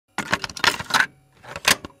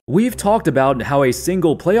We've talked about how a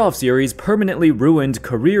single playoff series permanently ruined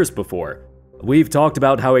careers before. We've talked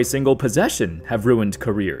about how a single possession have ruined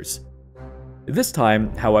careers. This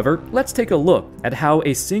time, however, let's take a look at how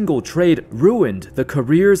a single trade ruined the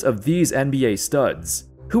careers of these NBA studs,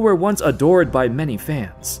 who were once adored by many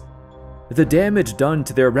fans. The damage done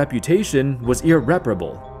to their reputation was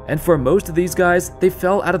irreparable, and for most of these guys, they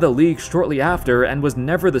fell out of the league shortly after and was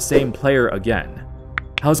never the same player again.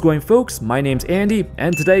 How's it going, folks? My name's Andy,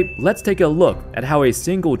 and today, let's take a look at how a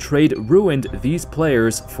single trade ruined these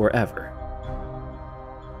players forever.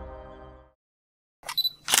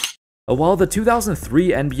 While the 2003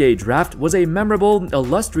 NBA draft was a memorable,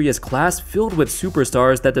 illustrious class filled with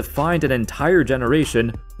superstars that defined an entire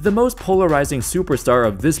generation, the most polarizing superstar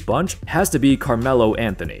of this bunch has to be Carmelo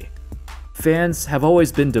Anthony. Fans have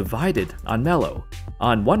always been divided on Melo.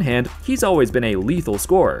 On one hand, he's always been a lethal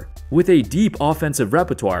scorer, with a deep offensive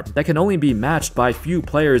repertoire that can only be matched by few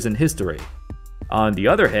players in history. On the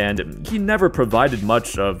other hand, he never provided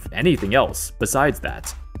much of anything else besides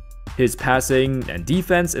that. His passing and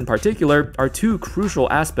defense in particular are two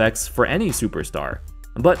crucial aspects for any superstar,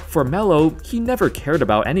 but for Melo, he never cared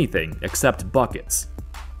about anything except buckets.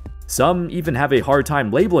 Some even have a hard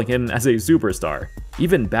time labeling him as a superstar,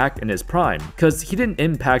 even back in his prime, because he didn't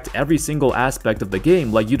impact every single aspect of the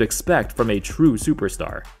game like you'd expect from a true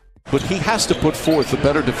superstar. But he has to put forth a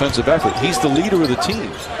better defensive effort. He's the leader of the team.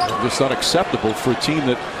 It's unacceptable for a team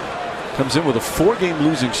that comes in with a 4-game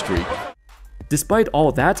losing streak. Despite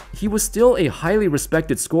all that, he was still a highly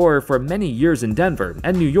respected scorer for many years in Denver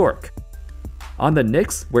and New York. On the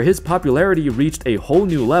Knicks, where his popularity reached a whole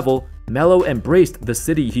new level, Melo embraced the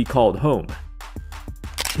city he called home.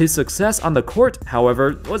 His success on the court,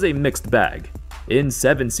 however, was a mixed bag. In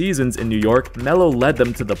 7 seasons in New York, Melo led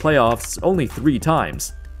them to the playoffs only 3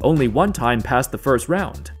 times, only 1 time past the first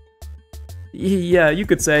round. Yeah, you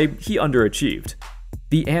could say he underachieved.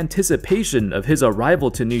 The anticipation of his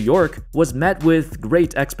arrival to New York was met with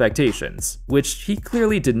great expectations, which he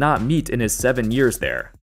clearly did not meet in his 7 years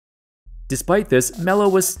there. Despite this, Melo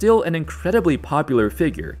was still an incredibly popular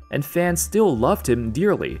figure, and fans still loved him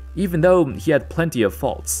dearly, even though he had plenty of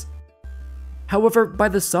faults. However, by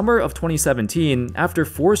the summer of 2017, after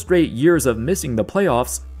 4 straight years of missing the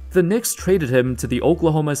playoffs, the Knicks traded him to the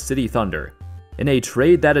Oklahoma City Thunder, in a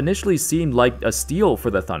trade that initially seemed like a steal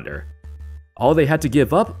for the Thunder. All they had to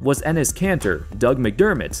give up was Enes Kanter, Doug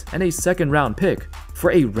McDermott, and a 2nd-round pick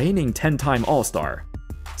for a reigning 10-time All-Star.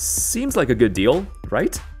 Seems like a good deal,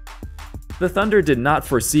 right? The Thunder did not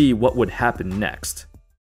foresee what would happen next.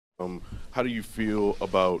 How do you feel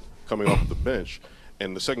about coming off the bench?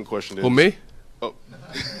 And the second question is... Well, me? Oh.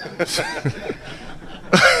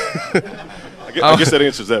 I guess that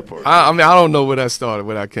answers that part. I mean, I don't know where that started,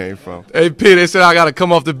 where that came from. Hey, P, they said I got to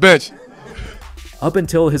come off the bench. Up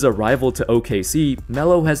until his arrival to OKC,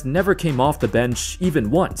 Melo has never came off the bench even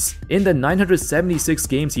once in the 976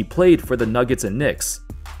 games he played for the Nuggets and Knicks.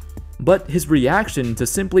 But his reaction to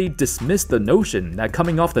simply dismiss the notion that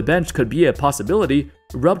coming off the bench could be a possibility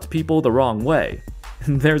rubbed people the wrong way.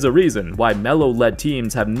 There's a reason why Melo-led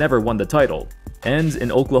teams have never won the title, and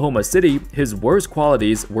in Oklahoma City, his worst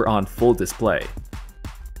qualities were on full display.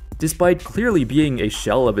 Despite clearly being a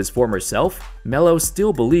shell of his former self, Melo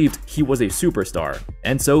still believed he was a superstar,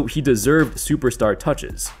 and so he deserved superstar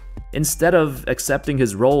touches, instead of accepting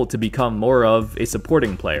his role to become more of a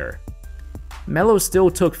supporting player. Melo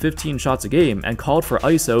still took 15 shots a game and called for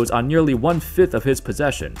ISOs on nearly 1/5 of his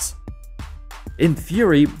possessions. In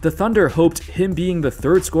theory, the Thunder hoped him being the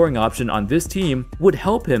 3rd scoring option on this team would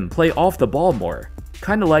help him play off the ball more,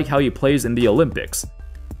 kinda like how he plays in the Olympics.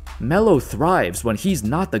 Melo thrives when he's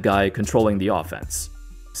not the guy controlling the offense.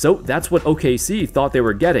 So that's what OKC thought they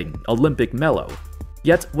were getting, Olympic Melo.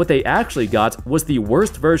 Yet what they actually got was the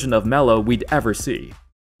worst version of Melo we'd ever see.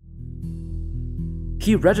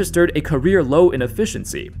 He registered a career low in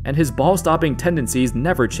efficiency, and his ball-stopping tendencies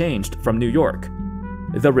never changed from New York.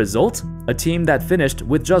 The result? A team that finished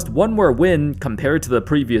with just 1 more win compared to the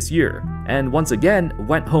previous year, and once again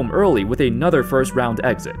went home early with another first-round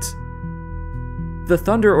exit. The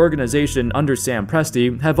Thunder organization under Sam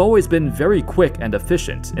Presti have always been very quick and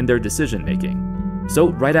efficient in their decision-making. So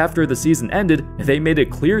right after the season ended, they made it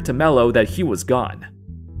clear to Melo that he was gone.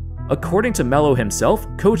 According to Melo himself,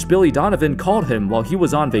 Coach Billy Donovan called him while he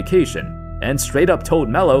was on vacation, and straight up told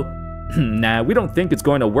Melo, "Nah, we don't think it's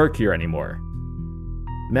going to work here anymore."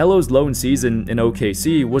 Melo's lone season in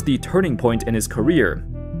OKC was the turning point in his career.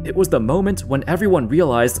 It was the moment when everyone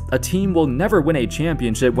realized a team will never win a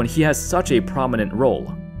championship when he has such a prominent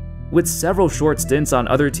role. With several short stints on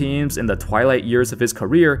other teams in the twilight years of his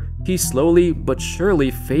career, he slowly but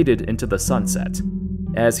surely faded into the sunset.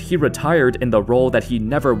 as he retired in the role that he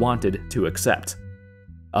never wanted to accept: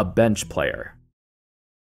 a bench player.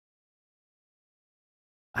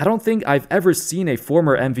 I don't think I've ever seen a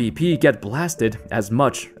former MVP get blasted as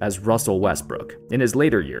much as Russell Westbrook in his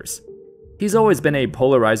later years. He's always been a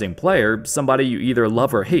polarizing player, somebody you either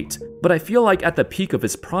love or hate, but I feel like at the peak of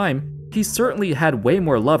his prime, he certainly had way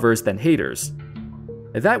more lovers than haters.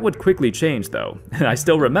 That would quickly change though, and I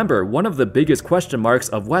still remember one of the biggest question marks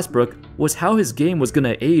of Westbrook was how his game was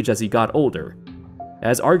gonna age as he got older.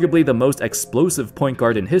 As arguably the most explosive point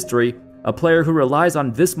guard in history, a player who relies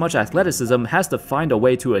on this much athleticism has to find a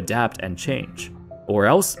way to adapt and change, or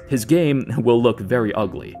else his game will look very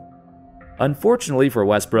ugly. Unfortunately for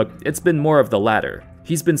Westbrook, it's been more of the latter.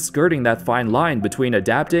 He's been skirting that fine line between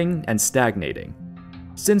adapting and stagnating.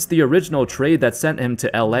 Since the original trade that sent him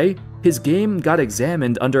to LA, his game got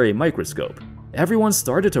examined under a microscope. Everyone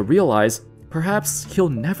started to realize perhaps he'll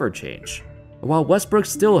never change. While Westbrook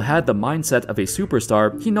still had the mindset of a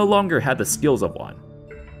superstar, he no longer had the skills of one.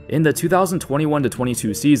 In the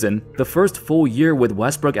 2021-22 season, the first full year with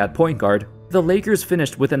Westbrook at point guard, the Lakers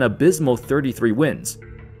finished with an abysmal 33 wins.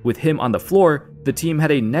 With him on the floor, the team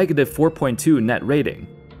had a negative 4.2 net rating.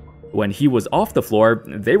 When he was off the floor,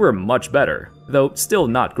 they were much better, though still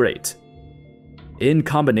not great. In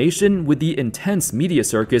combination with the intense media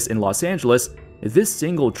circus in Los Angeles, this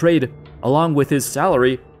single trade, along with his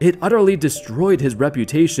salary, it utterly destroyed his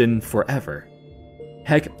reputation forever.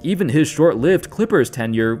 Heck, even his short-lived Clippers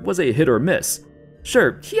tenure was a hit or miss.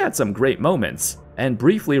 Sure, he had some great moments, and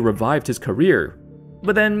briefly revived his career.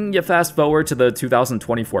 But then you fast forward to the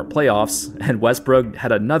 2024 playoffs, and Westbrook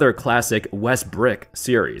had another classic Westbrick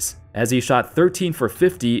series, as he shot 13 for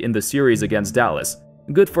 50 in the series against Dallas,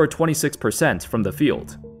 good for 26% from the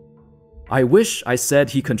field. I wish I said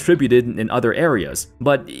he contributed in other areas,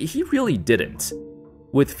 but he really didn't.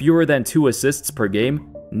 With fewer than 2 assists per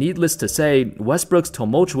game, needless to say, Westbrook's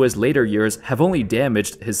tumultuous later years have only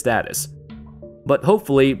damaged his status. But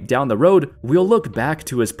hopefully, down the road, we'll look back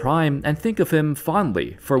to his prime and think of him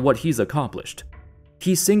fondly for what he's accomplished.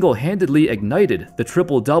 He single-handedly ignited the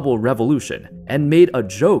triple-double revolution and made a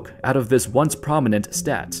joke out of this once prominent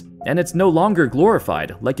stat, and it's no longer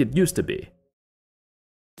glorified like it used to be.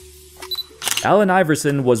 Allen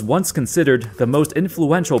Iverson was once considered the most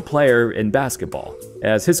influential player in basketball,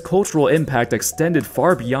 as his cultural impact extended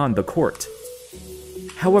far beyond the court.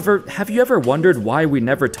 However, have you ever wondered why we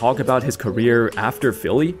never talk about his career after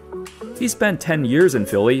Philly? He spent 10 years in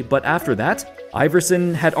Philly, but after that,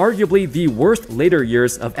 Iverson had arguably the worst later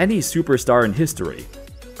years of any superstar in history,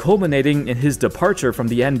 culminating in his departure from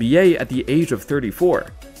the NBA at the age of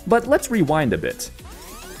 34. But let's rewind a bit.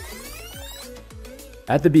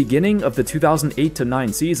 At the beginning of the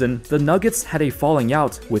 2008-09 season, the Nuggets had a falling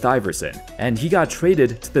out with Iverson, and he got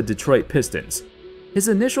traded to the Detroit Pistons. His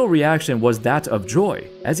initial reaction was that of joy,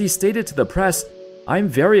 as he stated to the press, "I'm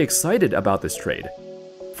very excited about this trade."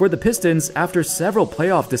 For the Pistons, after several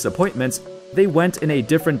playoff disappointments, they went in a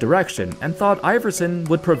different direction and thought Iverson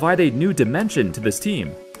would provide a new dimension to this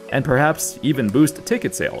team, and perhaps even boost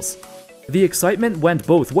ticket sales. The excitement went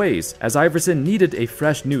both ways, as Iverson needed a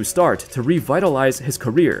fresh new start to revitalize his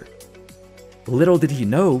career. Little did he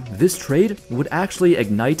know, this trade would actually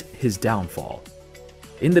ignite his downfall.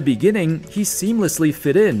 In the beginning, he seamlessly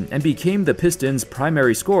fit in and became the Pistons'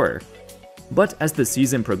 primary scorer. But as the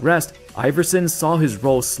season progressed, Iverson saw his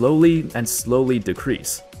role slowly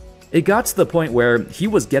decrease. It got to the point where he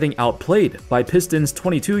was getting outplayed by Pistons'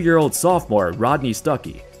 22-year-old sophomore Rodney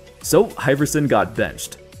Stuckey. So Iverson got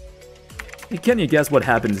benched. Can you guess what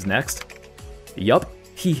happens next? Yup,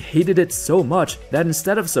 he hated it so much that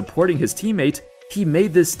instead of supporting his teammate, he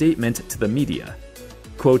made this statement to the media.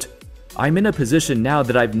 Quote, "I'm in a position now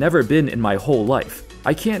that I've never been in my whole life.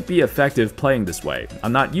 I can't be effective playing this way.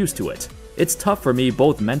 I'm not used to it. It's tough for me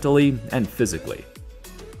both mentally and physically."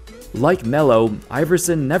 Like Melo,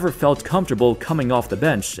 Iverson never felt comfortable coming off the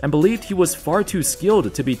bench and believed he was far too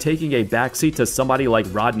skilled to be taking a backseat to somebody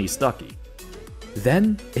like Rodney Stuckey.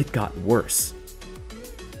 Then it got worse.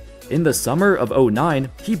 In the summer of '09,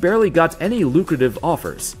 he barely got any lucrative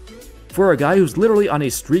offers. For a guy who's literally on a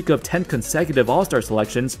streak of 10 consecutive All-Star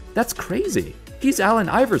selections, that's crazy. He's Allen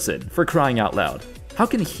Iverson, for crying out loud. How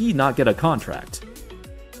can he not get a contract?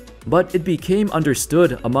 But it became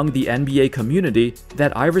understood among the NBA community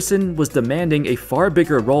that Iverson was demanding a far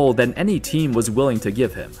bigger role than any team was willing to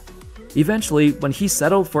give him. Eventually, when he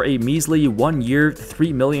settled for a measly one-year,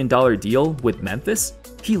 $3 million deal with Memphis,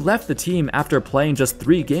 he left the team after playing just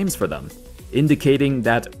 3 games for them, indicating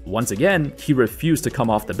that, once again, he refused to come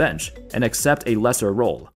off the bench and accept a lesser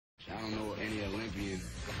role. I don't know any Olympians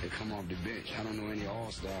that come off the bench. I don't know any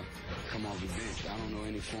All-Stars. come off the bench. I don't know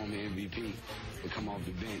any former MVP but come off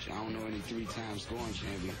the bench. I don't know any 3-time scoring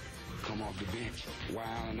champion come off the bench.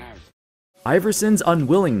 Wild and out. Iverson's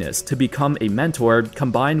unwillingness to become a mentor,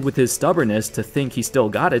 combined with his stubbornness to think he still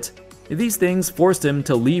got it, these things forced him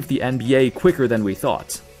to leave the NBA quicker than we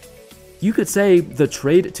thought. You could say the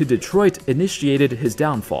trade to Detroit initiated his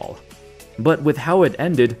downfall. But with how it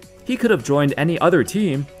ended, he could have joined any other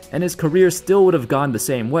team, and his career still would have gone the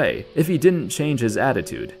same way if he didn't change his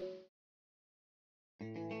attitude.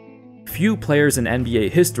 Few players in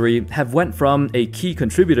NBA history have went from a key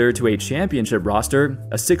contributor to a championship roster,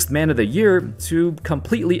 a sixth man of the year, to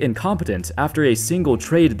completely incompetent after a single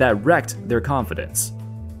trade that wrecked their confidence.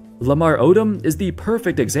 Lamar Odom is the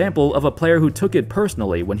perfect example of a player who took it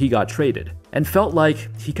personally when he got traded, and felt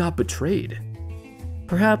like he got betrayed.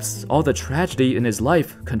 Perhaps all the tragedy in his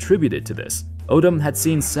life contributed to this. Odom had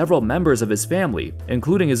seen several members of his family,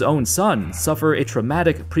 including his own son, suffer a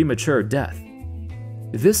traumatic premature death.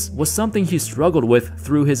 This was something he struggled with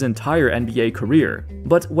through his entire NBA career,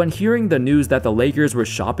 but when hearing the news that the Lakers were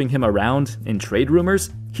shopping him around in trade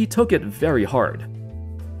rumors, he took it very hard.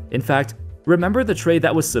 In fact, remember the trade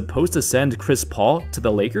that was supposed to send Chris Paul to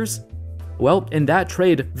the Lakers? Well, in that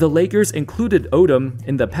trade, the Lakers included Odom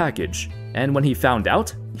in the package, and when he found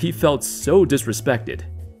out, he felt so disrespected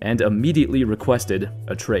and immediately requested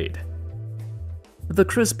a trade. The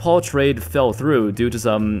Chris Paul trade fell through due to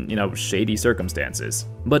some, shady circumstances,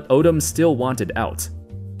 but Odom still wanted out.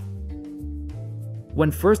 When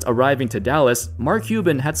first arriving to Dallas, Mark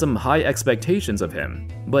Cuban had some high expectations of him,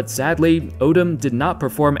 but sadly, Odom did not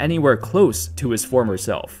perform anywhere close to his former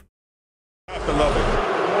self. Have to love it.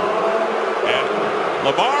 And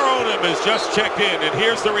Lamar Odom has just checked in, and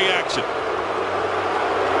here's the reaction.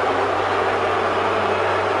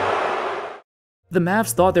 The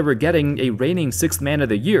Mavs thought they were getting a reigning sixth man of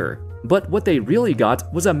the year, but what they really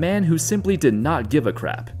got was a man who simply did not give a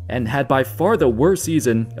crap, and had by far the worst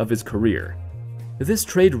season of his career. This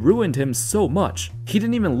trade ruined him so much, he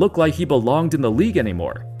didn't even look like he belonged in the league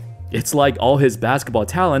anymore. It's like all his basketball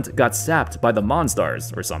talent got sapped by the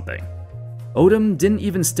Monstars or something. Odom didn't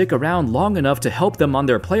even stick around long enough to help them on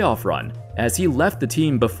their playoff run, as he left the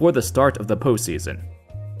team before the start of the postseason.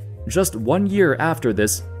 Just 1 year after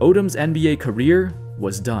this, Odom's NBA career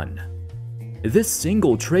was done. This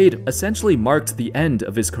single trade essentially marked the end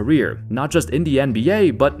of his career, not just in the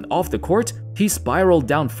NBA, but off the court, he spiraled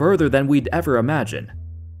down further than we'd ever imagine.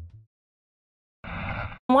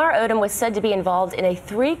 Lamar Odom was said to be involved in a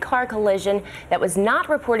 3-car collision that was not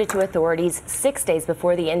reported to authorities 6 days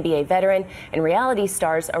before the NBA veteran and reality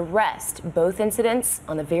star's arrest, both incidents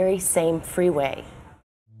on the very same freeway.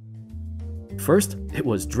 First, it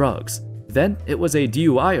was drugs. Then, it was a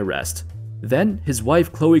DUI arrest. Then, his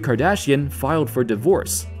wife Khloe Kardashian filed for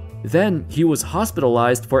divorce. Then, he was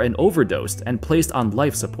hospitalized for an overdose and placed on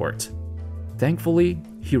life support. Thankfully,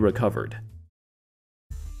 he recovered.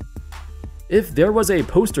 If there was a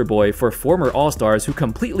poster boy for former All-Stars who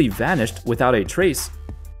completely vanished without a trace,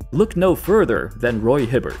 look no further than Roy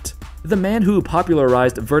Hibbert, the man who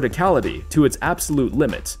popularized verticality to its absolute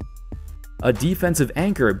limit. A defensive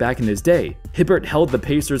anchor back in his day, Hibbert held the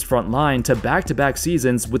Pacers' front line to back-to-back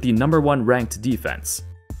seasons with the #1 ranked defense.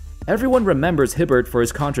 Everyone remembers Hibbert for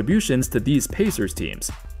his contributions to these Pacers teams,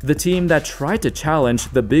 the team that tried to challenge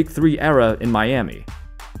the Big Three era in Miami.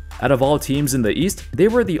 Out of all teams in the East, they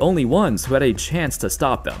were the only ones who had a chance to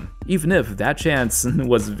stop them, even if that chance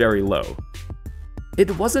was very low.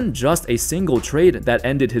 It wasn't just a single trade that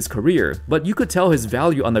ended his career, but you could tell his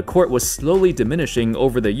value on the court was slowly diminishing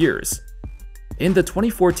over the years. In the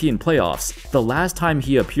 2014 playoffs, the last time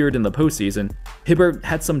he appeared in the postseason, Hibbert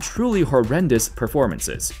had some truly horrendous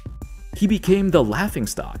performances. He became the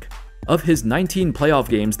laughingstock. Of his 19 playoff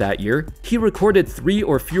games that year, he recorded 3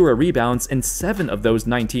 or fewer rebounds in 7 of those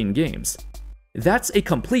 19 games. That's a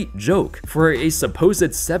complete joke for a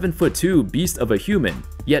supposed 7'2" beast of a human,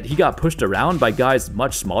 yet he got pushed around by guys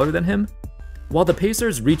much smaller than him. While the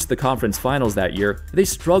Pacers reached the conference finals that year, they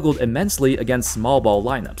struggled immensely against small ball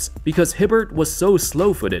lineups because Hibbert was so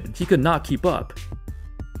slow-footed he could not keep up.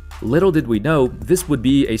 Little did we know, this would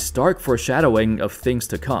be a stark foreshadowing of things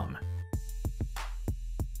to come.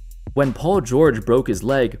 When Paul George broke his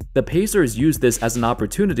leg, the Pacers used this as an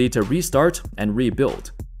opportunity to restart and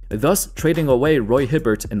rebuild, thus trading away Roy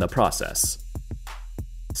Hibbert in the process.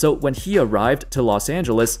 So when he arrived to Los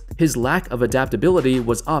Angeles, his lack of adaptability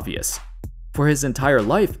was obvious. For his entire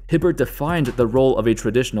life, Hibbert defined the role of a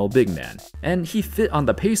traditional big man, and he fit on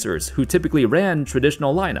the Pacers, who typically ran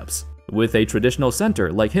traditional lineups, with a traditional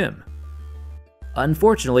center like him.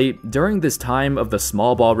 Unfortunately, during this time of the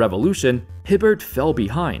small ball revolution, Hibbert fell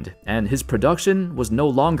behind, and his production was no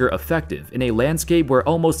longer effective in a landscape where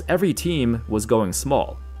almost every team was going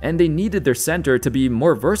small, and they needed their center to be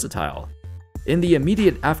more versatile. In the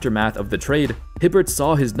immediate aftermath of the trade, Hibbert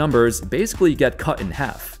saw his numbers basically get cut in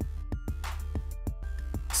half.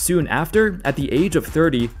 Soon after, at the age of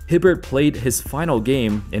 30, Hibbert played his final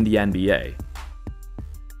game in the NBA.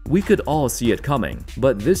 We could all see it coming,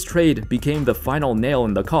 but this trade became the final nail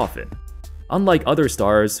in the coffin. Unlike other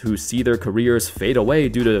stars who see their careers fade away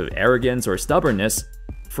due to arrogance or stubbornness,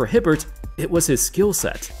 for Hibbert, it was his skill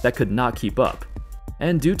set that could not keep up.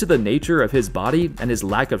 And due to the nature of his body and his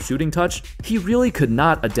lack of shooting touch, he really could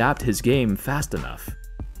not adapt his game fast enough.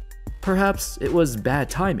 Perhaps it was bad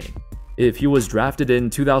timing. If he was drafted in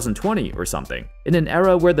 2020 or something, in an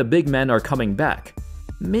era where the big men are coming back,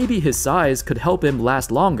 maybe his size could help him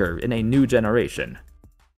last longer in a new generation.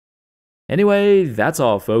 Anyway, that's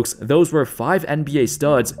all folks. Those were 5 NBA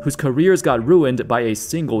studs whose careers got ruined by a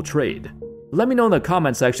single trade. Let me know in the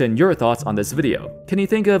comment section your thoughts on this video. Can you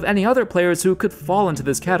think of any other players who could fall into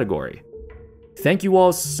this category? Thank you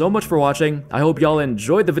all so much for watching. I hope y'all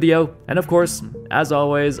enjoyed the video, and of course, as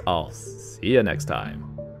always, I'll see you next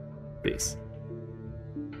time. Peace.